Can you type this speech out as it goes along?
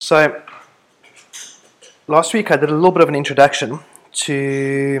So, last week I did a little bit of an introduction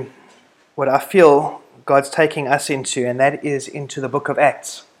to what I feel God's taking us into, and that is into the book of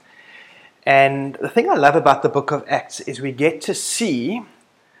Acts. And the thing I love about the book of Acts is we get to see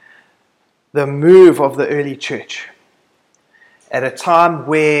the move of the early church at a time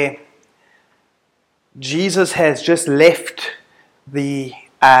where Jesus has just left the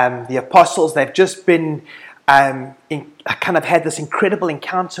apostles. They've just been kind of had this incredible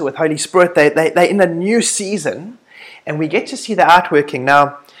encounter with Holy Spirit. They're in a new season, and we get to see the outworking.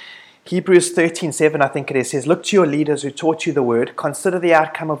 Now, Hebrews 13:7, I think it is, says, "Look to your leaders who taught you the word, consider the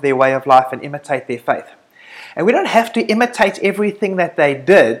outcome of their way of life and imitate their faith." And we don't have to imitate everything that they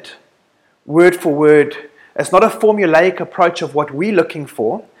did, word for word. It's not a formulaic approach of what we're looking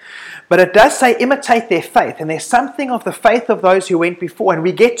for, but it does say imitate their faith. And there's something of the faith of those who went before, and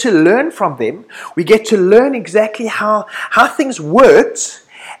we get to learn from them. We get to learn exactly how things worked,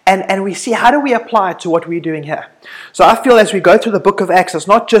 and we see how do we apply it to what we're doing here. So I feel as we go through the book of Acts, it's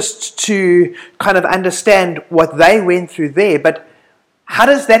not just to kind of understand what they went through there, but how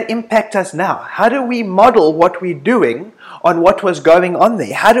does that impact us now? How do we model what we're doing on what was going on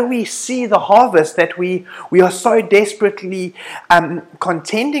there? How do we see the harvest that we are so desperately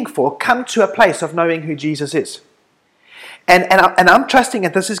contending for come to a place of knowing who Jesus is? And I'm trusting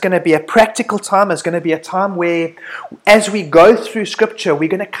that this is going to be a practical time. It's going to be a time where, as we go through Scripture, we're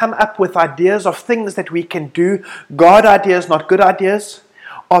going to come up with ideas of things that we can do, God ideas, not good ideas,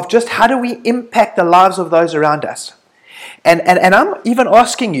 of just how do we impact the lives of those around us. And I'm even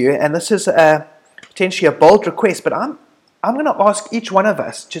asking you, and this is potentially a bold request, but I'm going to ask each one of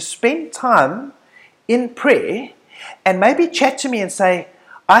us to spend time in prayer and maybe chat to me and say,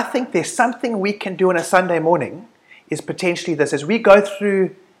 I think there's something we can do on a Sunday morning is potentially this. As we go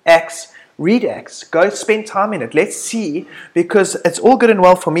through Acts, read Acts, go spend time in it. Let's see, because it's all good and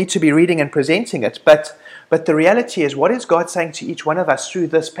well for me to be reading and presenting it, but the reality is, what is God saying to each one of us through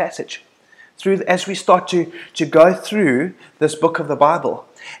this passage? As we start to go through this book of the Bible.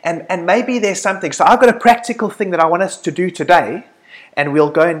 And maybe there's something. So I've got a practical thing that I want us to do today, and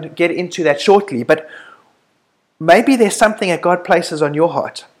we'll go and get into that shortly. But maybe there's something that God places on your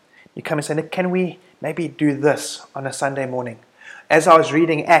heart. You come and say, Nick, can we maybe do this on a Sunday morning? As I was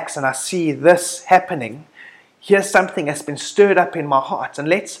reading Acts and I see this happening, here's something that's been stirred up in my heart. And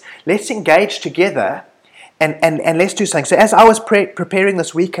let's engage together. And let's do something. So as I was preparing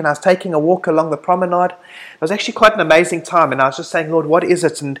this week and I was taking a walk along the promenade, it was actually quite an amazing time. And I was just saying, Lord, what is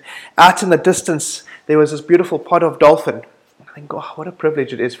it? And out in the distance, there was this beautiful pod of dolphin. I think, oh, what a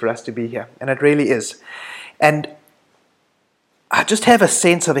privilege it is for us to be here. And it really is. And I just have a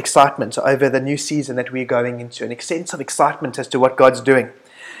sense of excitement over the new season that we're going into, and a sense of excitement as to what God's doing.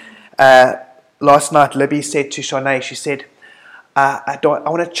 Last night, Libby said to Shanae, she said, I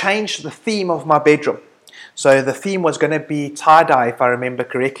want to change the theme of my bedroom. So the theme was going to be tie-dye, if I remember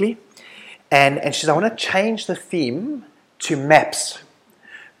correctly. And she said, I want to change the theme to maps,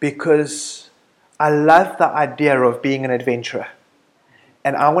 because I love the idea of being an adventurer.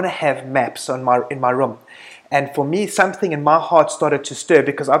 And I want to have maps in my room. And for me, something in my heart started to stir,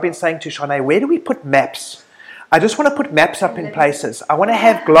 because I've been saying to Shanae, where do we put maps? I just want to put maps up in places. I want to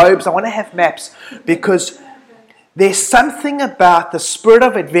have globes. I want to have maps, because there's something about the spirit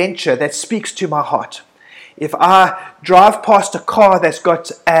of adventure that speaks to my heart. If I drive past a car that's got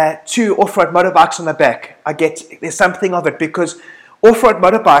 2 off-road motorbikes on the back, there's something of it, because off-road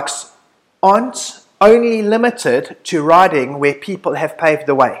motorbikes aren't only limited to riding where people have paved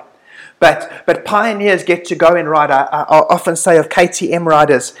the way. But pioneers get to go and ride. I often say of KTM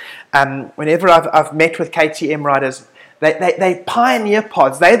riders, whenever I've met with KTM riders, they pioneer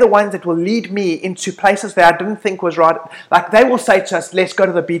pods. They're the ones that will lead me into places that I didn't think was right. Like, they will say to us, let's go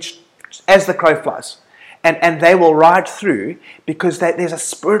to the beach as the crow flies. And they will ride through, because there's a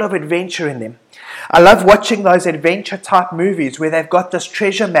spirit of adventure in them. I love watching those adventure-type movies where they've got this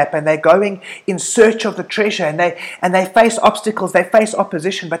treasure map and they're going in search of the treasure, and they face obstacles, they face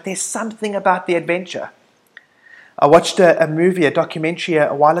opposition, but there's something about the adventure. I watched a movie, a documentary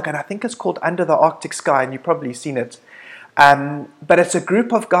a while ago, and I think it's called Under the Arctic Sky, and you've probably seen it. But it's a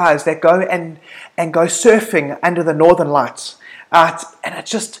group of guys that go and go surfing under the northern lights. And it's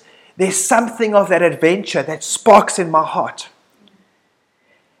just, there's something of that adventure that sparks in my heart.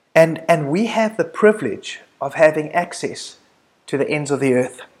 And we have the privilege of having access to the ends of the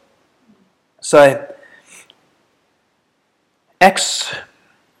earth. So, Acts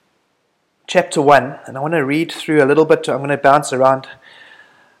chapter 1, and I want to read through a little bit. I'm going to bounce around.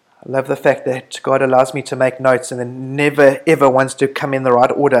 I love the fact that God allows me to make notes and then never ever wants to come in the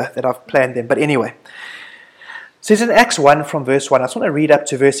right order that I've planned them. But anyway, It says in Acts 1 from verse 1, I just want to read up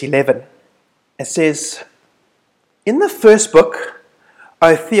to verse 11. It says, in the first book,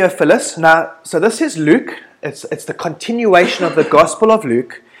 O Theophilus, now, so this is Luke, it's the continuation of the Gospel of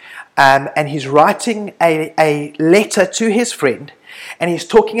Luke, and he's writing a letter to his friend, and he's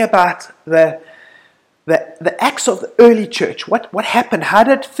talking about the acts of the early church. What happened? How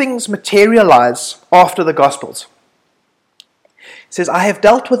did things materialize after the Gospels? It says,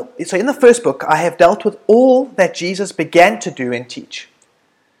 so in the first book, I have dealt with all that Jesus began to do and teach.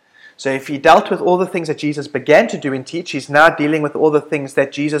 So if he dealt with all the things that Jesus began to do and teach, he's now dealing with all the things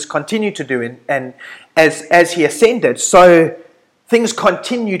that Jesus continued to do. And as he ascended, so things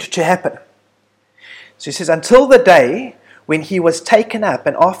continued to happen. So he says, until the day when he was taken up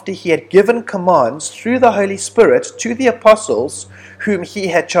and after he had given commands through the Holy Spirit to the apostles whom he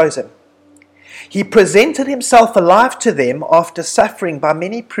had chosen. He presented himself alive to them after suffering by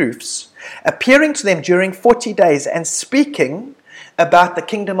many proofs, appearing to them during 40 days and speaking about the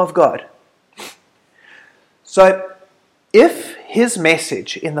kingdom of God. So, if his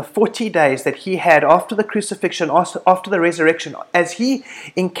message in the 40 days that he had after the crucifixion, after the resurrection, as he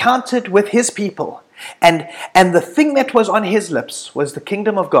encountered with his people, and the thing that was on his lips was the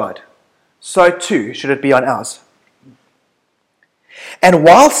kingdom of God, so too should it be on ours. And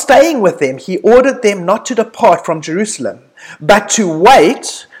while staying with them, he ordered them not to depart from Jerusalem, but to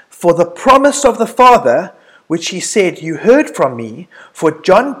wait for the promise of the Father, which he said, you heard from me, for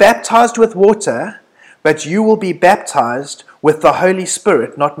John baptized with water, but you will be baptized with the Holy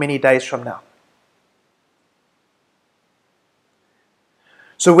Spirit not many days from now.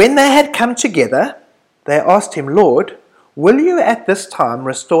 So when they had come together, they asked him, Lord, will you at this time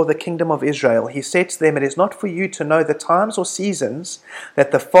restore the kingdom of Israel? He said to them, it is not for you to know the times or seasons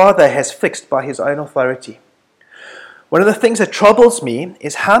that the Father has fixed by his own authority. One of the things that troubles me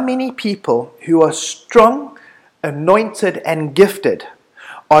is how many people who are strong, anointed, and gifted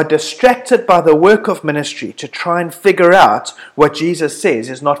are distracted by the work of ministry to try and figure out what Jesus says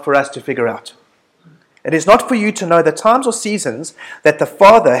is not for us to figure out. It is not for you to know the times or seasons that the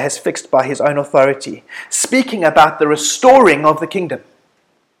Father has fixed by his own authority, speaking about the restoring of the kingdom.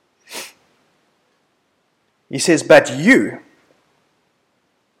 He says, but you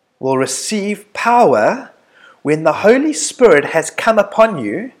will receive power when the Holy Spirit has come upon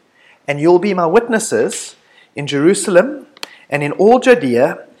you, and you'll be my witnesses in Jerusalem and in all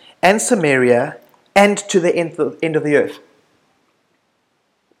Judea and Samaria and to the end of the earth.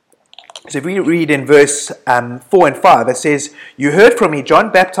 So if we read in verse 4 and 5, it says, you heard from me,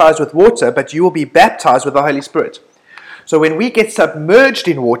 John baptized with water, but you will be baptized with the Holy Spirit. So when we get submerged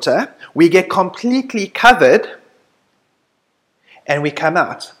in water, we get completely covered and we come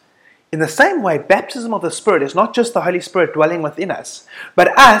out. In the same way, baptism of the Spirit is not just the Holy Spirit dwelling within us,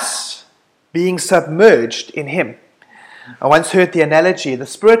 but us being submerged in him. I once heard the analogy, the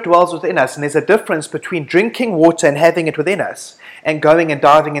Spirit dwells within us, and there's a difference between drinking water and having it within us and going and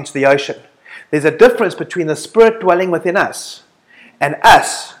diving into the ocean. There's a difference between the Spirit dwelling within us and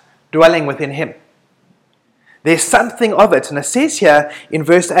us dwelling within him. There's something of it, and it says here in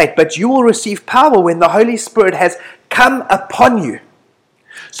verse 8, but you will receive power when the Holy Spirit has come upon you.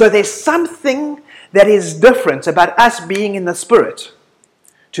 So there's something that is different about us being in the Spirit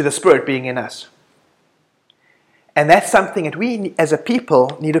to the Spirit being in us. And that's something that we as a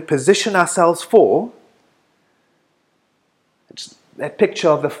people need to position ourselves for. It's that picture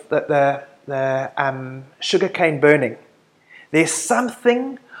of the sugarcane burning. There's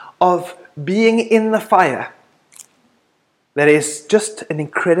something of being in the fire that is just an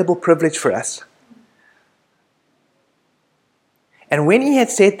incredible privilege for us. And when he had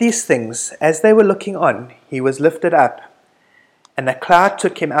said these things, as they were looking on, he was lifted up, and a cloud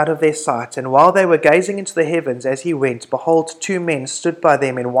took him out of their sight. And while they were gazing into the heavens as he went, behold, two men stood by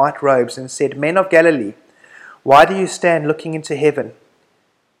them in white robes and said, Men of Galilee, why do you stand looking into heaven?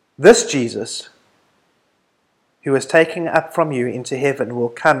 This Jesus, who is taken up from you into heaven, will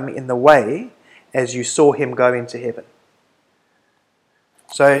come in the way as you saw him go into heaven.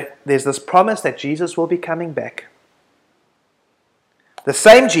 So there's this promise that Jesus will be coming back. The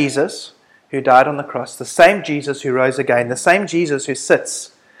same Jesus who died on the cross, the same Jesus who rose again, the same Jesus who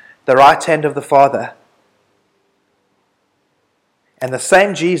sits at the right hand of the Father, and the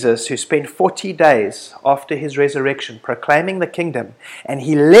same Jesus who spent 40 days after his resurrection proclaiming the kingdom, and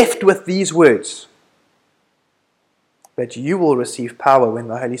he left with these words, but you will receive power when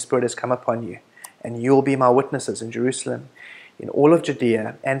the Holy Spirit has come upon you, and you will be my witnesses in Jerusalem, in all of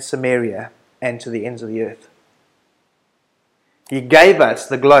Judea and Samaria, and to the ends of the earth. He gave us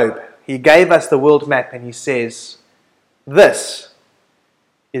the globe. He gave us the world map, and he says, this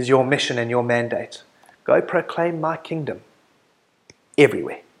is your mission and your mandate. Go proclaim my kingdom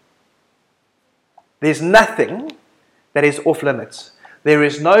everywhere. There's nothing that is off limits. There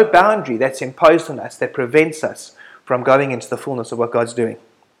is no boundary that's imposed on us that prevents us from going into the fullness of what God's doing.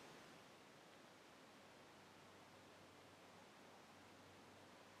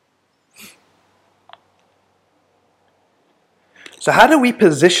 So how do we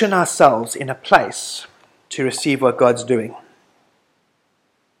position ourselves in a place to receive what God's doing?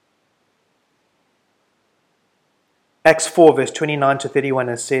 Acts 4 verse 29 to 31,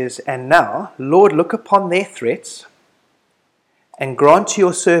 it says, "And now, Lord, look upon their threats and grant to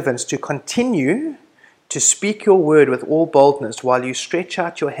your servants to continue to speak your word with all boldness while you stretch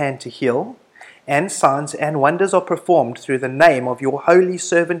out your hand to heal, and signs and wonders are performed through the name of your holy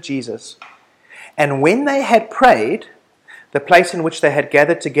servant Jesus." And when they had prayed, the place in which they had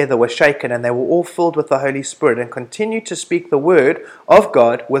gathered together was shaken, and they were all filled with the Holy Spirit and continued to speak the word of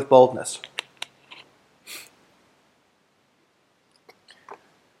God with boldness.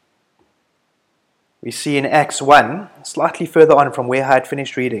 We see in Acts 1, slightly further on from where I had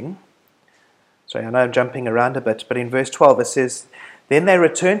finished reading. Sorry, I know I'm jumping around a bit, but in verse 12 it says, "Then they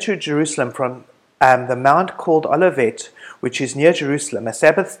returned to Jerusalem from the mount called Olivet, which is near Jerusalem, a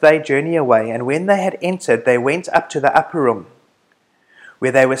Sabbath day journey away. And when they had entered, they went up to the upper room,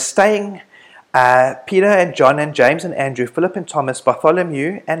 where they were staying, Peter and John and James and Andrew, Philip and Thomas,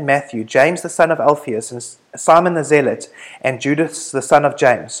 Bartholomew and Matthew, James the son of Alphaeus, and Simon the Zealot, and Judas the son of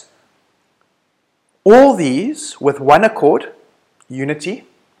James. All these with one accord," unity.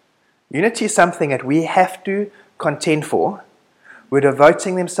 Unity is something that we have to contend for. "Were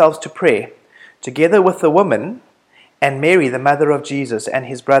devoting themselves to prayer, together with the woman and Mary, the mother of Jesus, and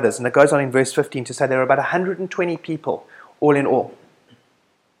his brothers." And it goes on in verse 15 to say there were about 120 people, all in all.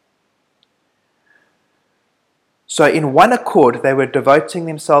 So in one accord, they were devoting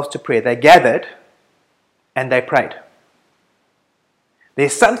themselves to prayer. They gathered and they prayed.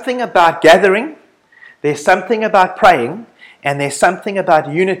 There's something about gathering, there's something about praying, and there's something about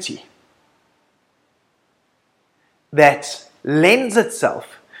unity that lends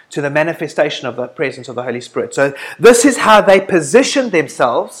itself to the manifestation of the presence of the Holy Spirit. So this is how they positioned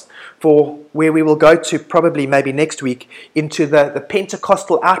themselves for where we will go to probably maybe next week, into the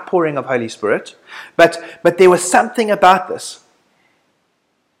Pentecostal outpouring of Holy Spirit. But there was something about this.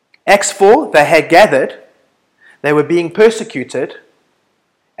 Acts 4, they had gathered, they were being persecuted,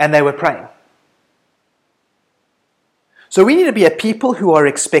 and they were praying. So we need to be a people who are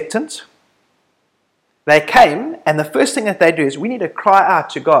expectant. They came, and the first thing that they do is we need to cry out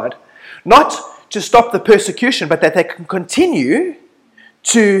to God, not to stop the persecution, but that they can continue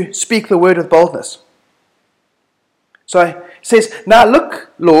to speak the word with boldness. So it says, "Now look,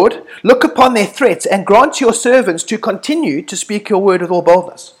 Lord, look upon their threats and grant your servants to continue to speak your word with all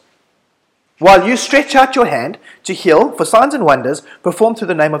boldness, while you stretch out your hand to heal, for signs and wonders performed through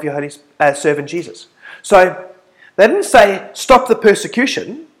the name of your holy servant Jesus." So they didn't say, stop the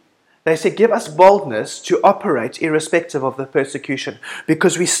persecution. They said, give us boldness to operate irrespective of the persecution,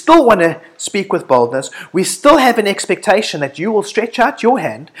 because we still want to speak with boldness. We still have an expectation that you will stretch out your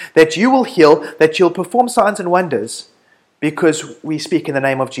hand, that you will heal, that you'll perform signs and wonders, because we speak in the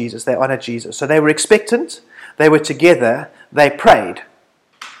name of Jesus. They honor Jesus. So they were expectant. They were together. They prayed.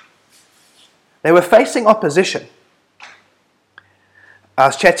 They were facing opposition. I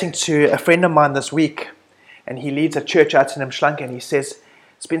was chatting to a friend of mine this week, and he leads a church out in Mshlanka, and he says,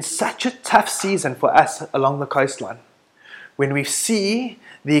 it's been such a tough season for us along the coastline, when we see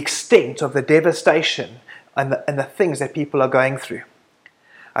the extent of the devastation and the things that people are going through.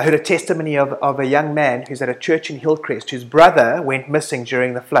 I heard a testimony of a young man who's at a church in Hillcrest, whose brother went missing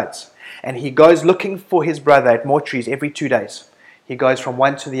during the floods. And he goes looking for his brother at mortuaries every 2 days. He goes from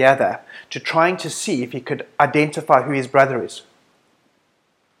one to the other, to trying to see if he could identify who his brother is.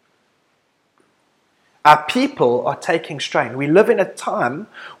 Our people are taking strain. We live in a time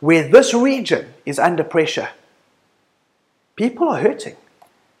where this region is under pressure. People are hurting.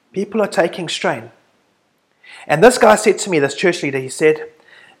 People are taking strain. And this guy said to me, this church leader, he said,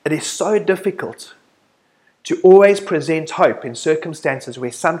 it is so difficult to always present hope in circumstances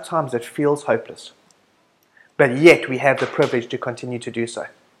where sometimes it feels hopeless. But yet we have the privilege to continue to do so.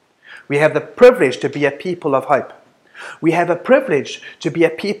 We have the privilege to be a people of hope. We have a privilege to be a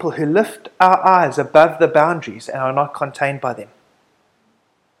people who lift our eyes above the boundaries and are not contained by them.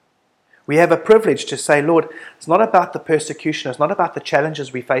 We have a privilege to say, Lord, it's not about the persecution, it's not about the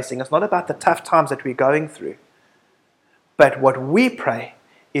challenges we're facing, it's not about the tough times that we're going through. But what we pray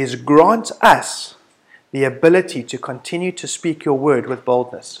is grant us the ability to continue to speak your word with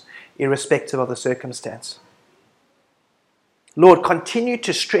boldness, irrespective of the circumstance. Lord, continue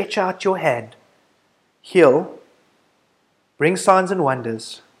to stretch out your hand heal, bring signs and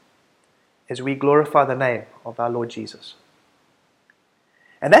wonders as we glorify the name of our Lord Jesus.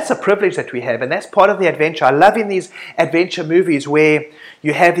 And that's a privilege that we have, and that's part of the adventure. I love in these adventure movies where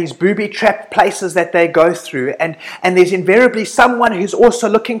you have these booby-trapped places that they go through, and there's invariably someone who's also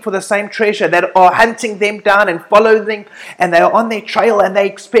looking for the same treasure, that are hunting them down and follow them, and they are on their trail, and they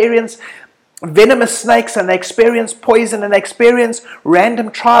experience venomous snakes, and they experience poison, and they experience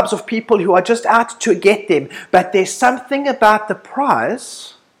random tribes of people who are just out to get them. But there's something about the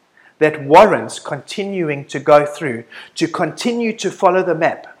prize that warrants continuing to go through, to continue to follow the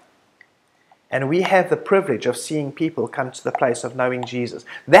map. And we have the privilege of seeing people come to the place of knowing Jesus.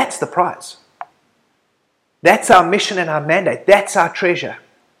 That's the prize. That's our mission and our mandate. That's our treasure.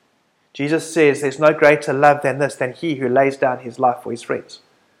 Jesus says there's no greater love than this, than he who lays down his life for his friends.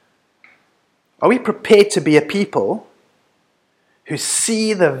 Are we prepared to be a people who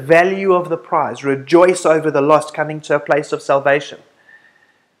see the value of the prize, rejoice over the lost coming to a place of salvation,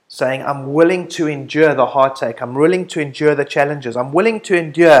 saying, I'm willing to endure the heartache, I'm willing to endure the challenges, I'm willing to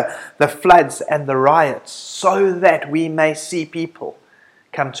endure the floods and the riots so that we may see people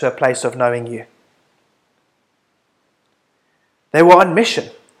come to a place of knowing you? They were on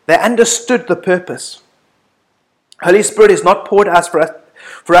mission. They understood the purpose. Holy Spirit is not poured out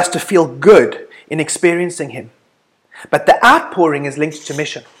for us to feel good in experiencing him, but the outpouring is linked to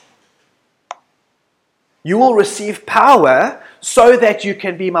mission. You will receive power so that you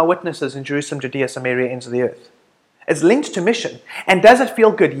can be my witnesses in Jerusalem, Judea, Samaria, ends of the earth. It's linked to mission. And does it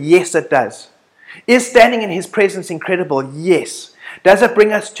feel good? Yes, it does. Is standing in his presence incredible? Yes. Does it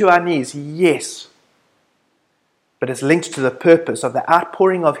bring us to our knees? Yes. But it's linked to the purpose of the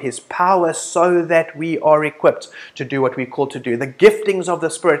outpouring of his power so that we are equipped to do what we're called to do. The giftings of the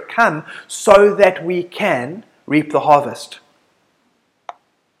Spirit come so that we can reap the harvest.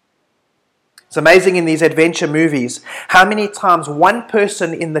 It's amazing in these adventure movies how many times one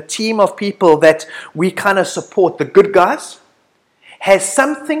person in the team of people that we kind of support, the good guys, has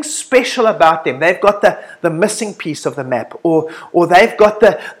something special about them. They've got the missing piece of the map, or they've got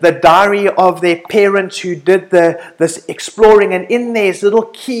the diary of their parents who did this exploring, and in there's little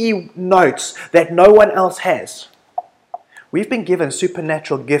key notes that no one else has. We've been given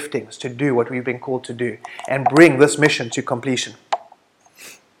supernatural giftings to do what we've been called to do and bring this mission to completion.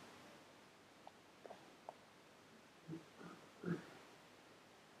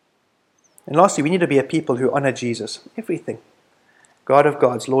 And lastly, we need to be a people who honor Jesus. Everything. God of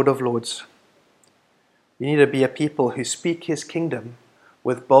gods, Lord of lords. We need to be a people who speak his kingdom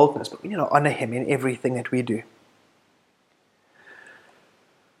with boldness, but we need to honor him in everything that we do.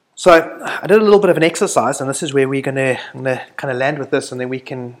 So I did a little bit of an exercise, and this is where we're going to kind of land with this, and then we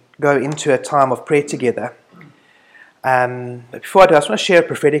can go into a time of prayer together. But before I do, I just want to share a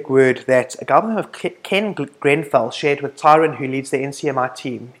prophetic word that a guy by the name of Ken Grenfell shared with Tyron, who leads the NCMI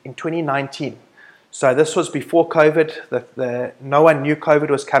team, in 2019. So this was before COVID. No one knew COVID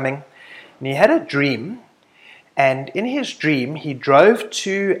was coming. And he had a dream. And in his dream, he drove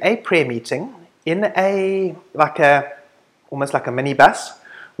to a prayer meeting in almost like a minibus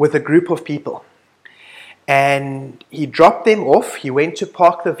with a group of people. And he dropped them off. He went to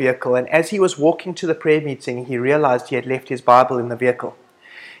park the vehicle. And as he was walking to the prayer meeting, he realized he had left his Bible in the vehicle.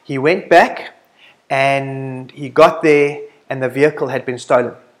 He went back and he got there, and the vehicle had been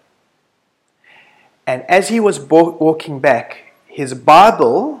stolen. And as he was walking back, his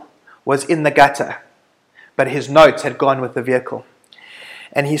Bible was in the gutter, but his notes had gone with the vehicle.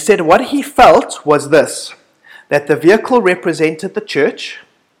 And he said what he felt was this, that the vehicle represented the church,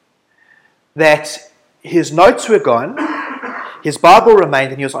 that his notes were gone, his Bible remained,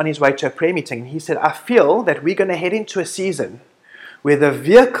 and he was on his way to a prayer meeting. And he said, I feel that we're going to head into a season where the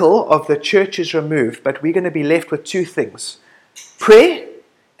vehicle of the church is removed, but we're going to be left with two things, prayer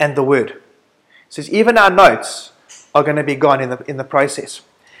and the word. He says, even our notes are going to be gone in the process.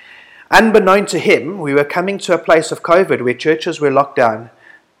 Unbeknown to him, we were coming to a place of COVID where churches were locked down.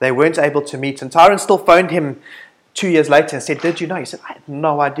 They weren't able to meet. And Tyron still phoned him 2 years later and said, did you know? He said, I had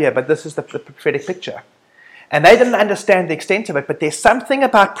no idea, but this is the prophetic picture. And they didn't understand the extent of it, but there's something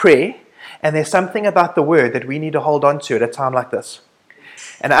about prayer and there's something about the word that we need to hold on to at a time like this.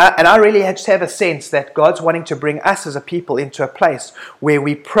 And I really just have a sense that God's wanting to bring us as a people into a place where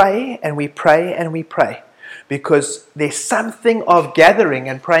we pray and we pray and we pray, because there's something of gathering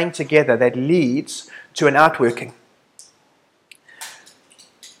and praying together that leads to an outworking.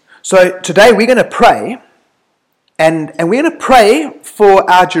 So today we're going to pray. And we're going to pray for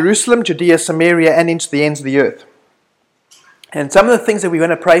our Jerusalem, Judea, Samaria, and into the ends of the earth. And some of the things that we're going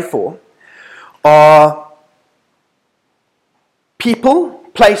to pray for are people,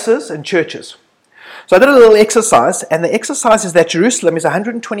 places, and churches. So I did a little exercise, and the exercise is that Jerusalem is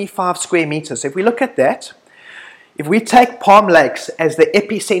 125 square meters. So if we look at that, if we take Palm Lakes as the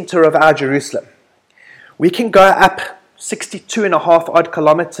epicenter of our Jerusalem, we can go up 62 and a half odd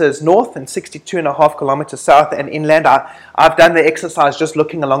kilometers north and 62 and a half kilometers south and inland. I've done the exercise just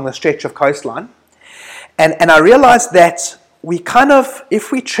looking along the stretch of coastline. And I realized that we kind of,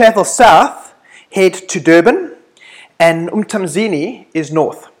 if we travel south, head to Durban, and Umtamzini is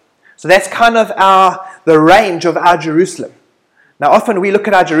north. So that's kind of the range of our Jerusalem. Now often we look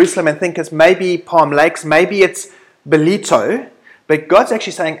at our Jerusalem and think it's maybe Palm Lakes, maybe it's Belito, but God's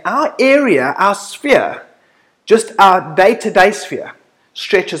actually saying our area, our sphere, just our day-to-day sphere,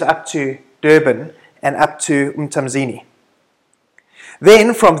 stretches up to Durban and up to Umtamzini.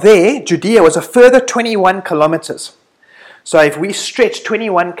 Then from there, Judea was a further 21 kilometers. So if we stretch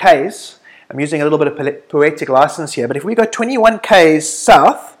 21 k's, I'm using a little bit of poetic license here, but if we go 21 k's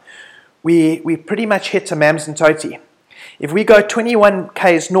south, we pretty much hit Amamsentoti. If we go 21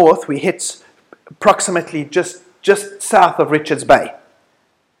 k's north, we hit approximately just south of Richards Bay.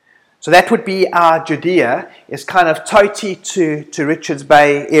 So that would be our Judea, is kind of Toti to Richards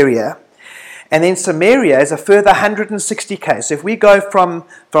Bay area. And then Samaria is a further 160 k's. So if we go from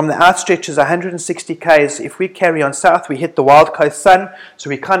the outstretches 160 k's, if we carry on south, we hit the Wild Coast Sun. So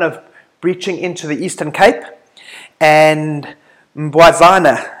we're kind of breaching into the Eastern Cape. And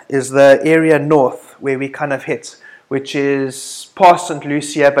Mbwazana is the area north where we kind of hit, which is past St.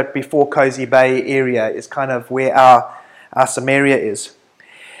 Lucia, but before Cozy Bay area is kind of where our Samaria is.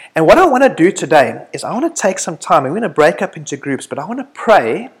 And what I want to do today is I want to take some time. I'm going to break up into groups, but I want to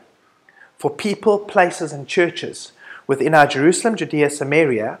pray for people, places, and churches within our Jerusalem, Judea,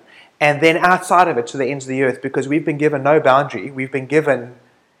 Samaria, and then outside of it to the ends of the earth, because we've been given no boundary. We've been given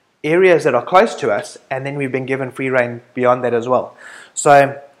areas that are close to us, and then we've been given free reign beyond that as well.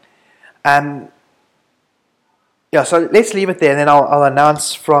 So, so let's leave it there, and then I'll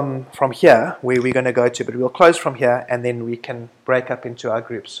announce from here where we're going to go to, but we'll close from here, and then we can break up into our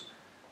groups.